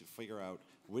 candidates to figure out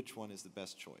which one is the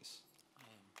best choice.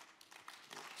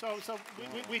 So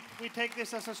we take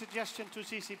this as a suggestion to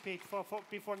CCP.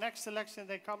 Before next election,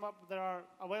 they come up, there are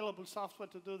available software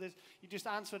to do this. You just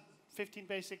answer 15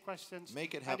 basic questions.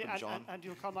 Make it happen, John. And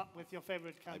you'll come up with your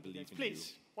favorite candidates. in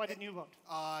Please, why didn't you vote?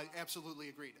 Absolutely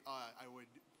agreed. I would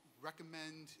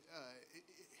recommend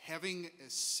having a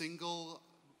single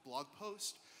blog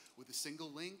post with a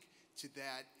single link to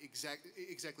that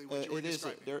exactly what you were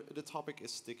describing. The topic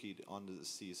is sticky on the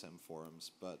CSM forums,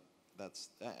 but that's...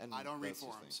 and I don't read that's the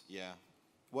forums. thing. Yeah.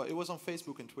 Well, it was on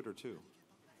Facebook and Twitter too.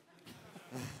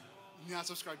 Not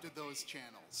subscribe to those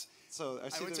channels. So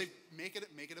I would say make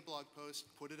it a blog post,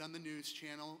 put it on the news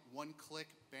channel, one click,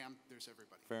 bam, there's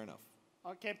everybody. Fair enough.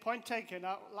 Okay, point taken.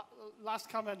 Now, last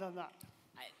comment on that.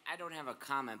 I don't have a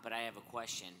comment, but I have a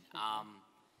question.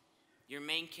 Your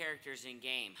main characters in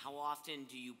game, how often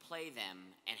do you play them,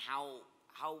 and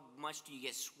how much do you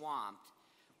get swamped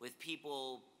with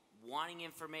people wanting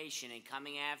information and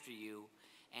coming after you,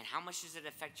 and how much does it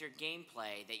affect your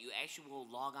gameplay that you actually will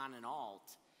log on and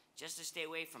alt just to stay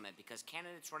away from it? Because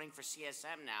candidates running for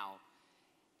CSM now,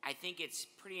 I think it's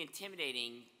pretty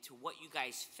intimidating to what you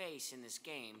guys face in this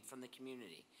game from the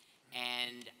community.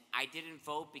 And I didn't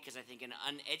vote because I think an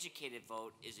uneducated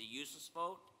vote is a useless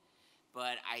vote,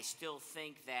 but I still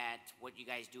think that what you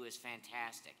guys do is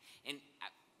fantastic. And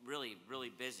really, really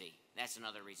busy. That's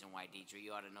another reason why, Deidre,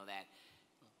 you ought to know that.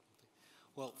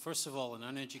 Well, first of all, an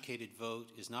uneducated vote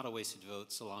is not a wasted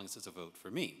vote so long as it's a vote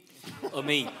for me. Or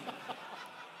me.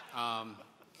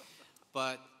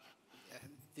 But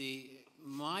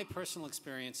my personal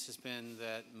experience has been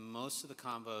that most of the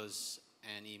combos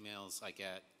and emails I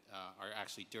get are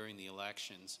actually during the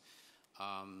elections.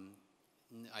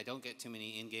 I don't get too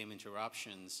many in-game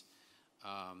interruptions.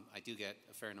 I do get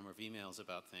a fair number of emails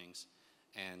about things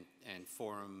and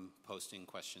forum posting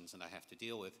questions that I have to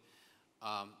deal with.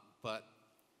 But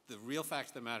the real fact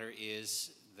of the matter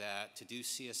is that to do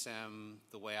CSM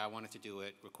the way I wanted to do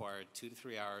it required 2 to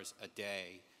 3 hours a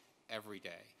day, every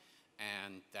day.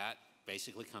 And that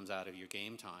basically comes out of your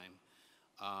game time.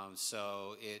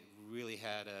 So it really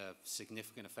had a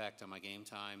significant effect on my game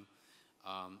time.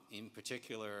 In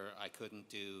particular, I couldn't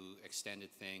do extended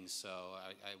things, so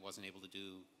I wasn't able to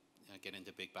get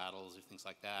into big battles or things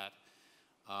like that.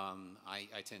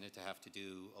 I tended to have to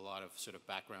do a lot of sort of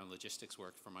background logistics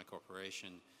work for my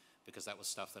corporation because that was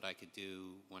stuff that I could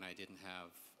do when I didn't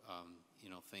have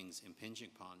things impinging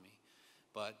upon me.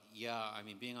 But yeah, I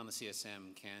mean, being on the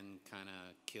CSM can kind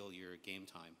of kill your game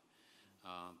time.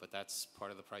 But that's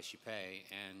part of the price you pay.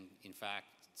 And in fact,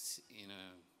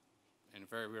 in a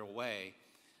very real way,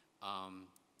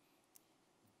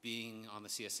 being on the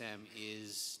CSM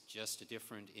is just a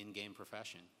different in-game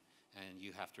profession. And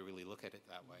you have to really look at it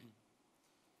that way.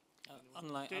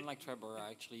 Unlike Trevor,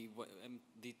 actually,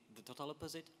 the total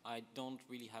opposite. I don't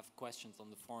really have questions on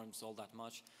the forums all that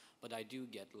much, but I do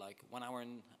get like 1 hour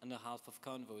and a half of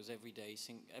convos every day.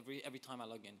 Every time I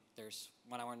log in, there's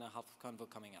 1 hour and a half of convo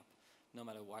coming up, no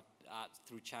matter what,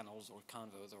 through channels or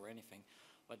convos or anything.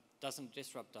 But doesn't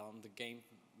disrupt the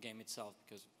game itself,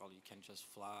 because well, you can just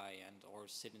fly or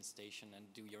sit in station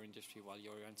and do your industry while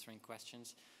you're answering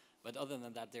questions. But other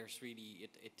than that, there's really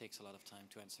it takes a lot of time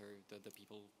to answer the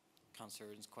people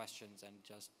concerns, questions, and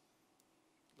just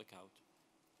look out.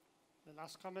 The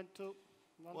last comment too.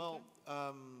 Well,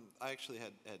 I actually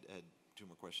had two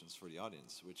more questions for the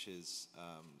audience, which is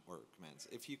or commands.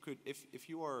 If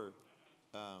you are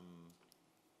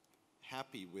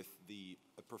happy with the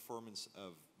performance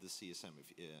of the CSM,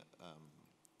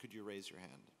 could you raise your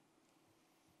hand?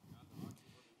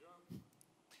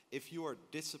 If you are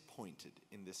disappointed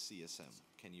in this CSM,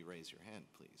 can you raise your hand,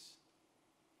 please?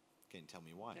 Can you tell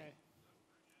me why?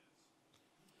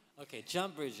 Okay,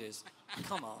 jump bridges.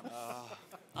 Come on.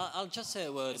 I'll just say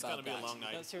a word It's about gonna be a long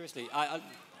night. No, seriously,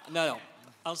 no.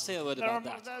 I'll say a word about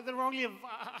that. There are only a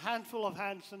handful of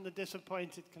hands in the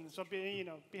disappointed, so be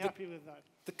happy with that.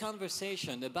 The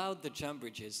conversation about the jump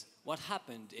bridges, what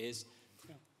happened is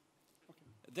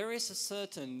there is a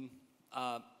certain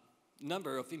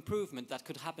number of improvement that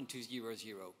could happen to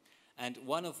 0-0, and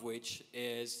one of which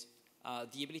is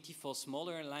the ability for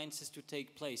smaller alliances to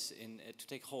take place to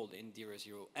take hold in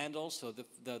 0-0, and also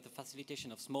the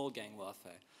facilitation of small gang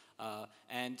warfare.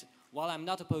 And while I'm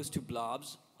not opposed to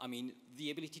blobs, I mean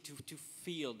the ability to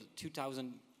field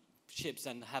 2,000 ships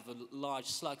and have a large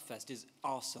slugfest is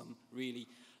awesome. Really,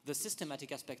 the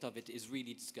systematic aspect of it is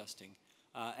really disgusting,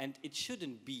 and it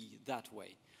shouldn't be that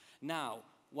way. Now,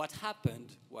 what happened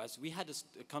was we had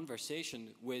a conversation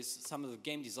with some of the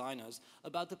game designers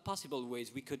about the possible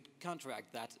ways we could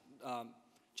counteract that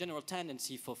general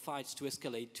tendency for fights to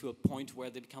escalate to a point where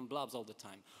they become blobs all the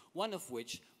time. One of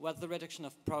which was the reduction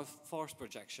of force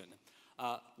projection.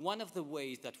 One of the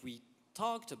ways that we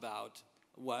talked about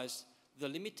was the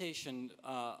limitation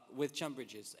with jump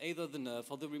bridges, either the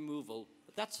nerf or the removal.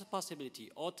 That's a possibility,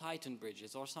 or Titan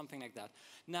bridges, or something like that.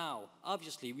 Now,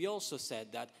 obviously, we also said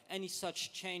that any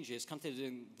such changes,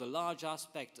 considering the large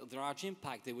aspect, the large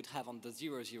impact they would have on the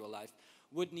 0-0 life,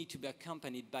 would need to be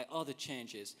accompanied by other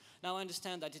changes. Now, I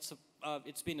understand that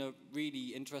it's been a really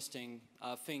interesting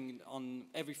thing on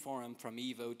every forum, from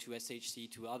EVO to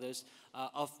SHC to others,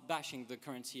 of bashing the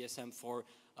current CSM for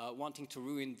wanting to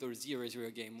ruin the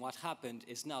 0-0 game. What happened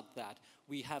is not that.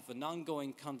 We have an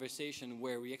ongoing conversation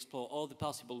where we explore all the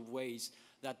possible ways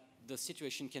that the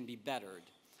situation can be bettered.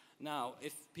 Now,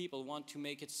 if people want to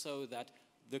make it so that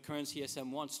the current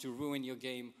CSM wants to ruin your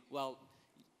game, well,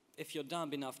 if you're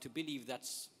dumb enough to believe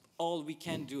that's all we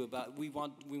can do we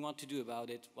want to do about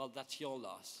it, well, that's your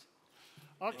loss.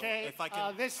 Okay, well, if I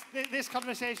can... this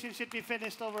conversation should be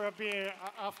finished over a beer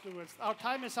afterwards. Our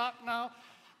time is up now.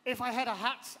 If I had a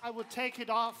hat, I would take it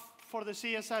off for the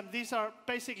CSM. These are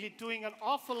basically doing an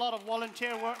awful lot of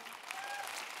volunteer work,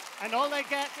 and all they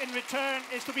get in return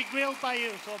is to be grilled by you,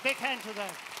 so a big hand to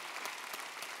them.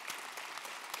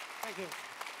 Thank you.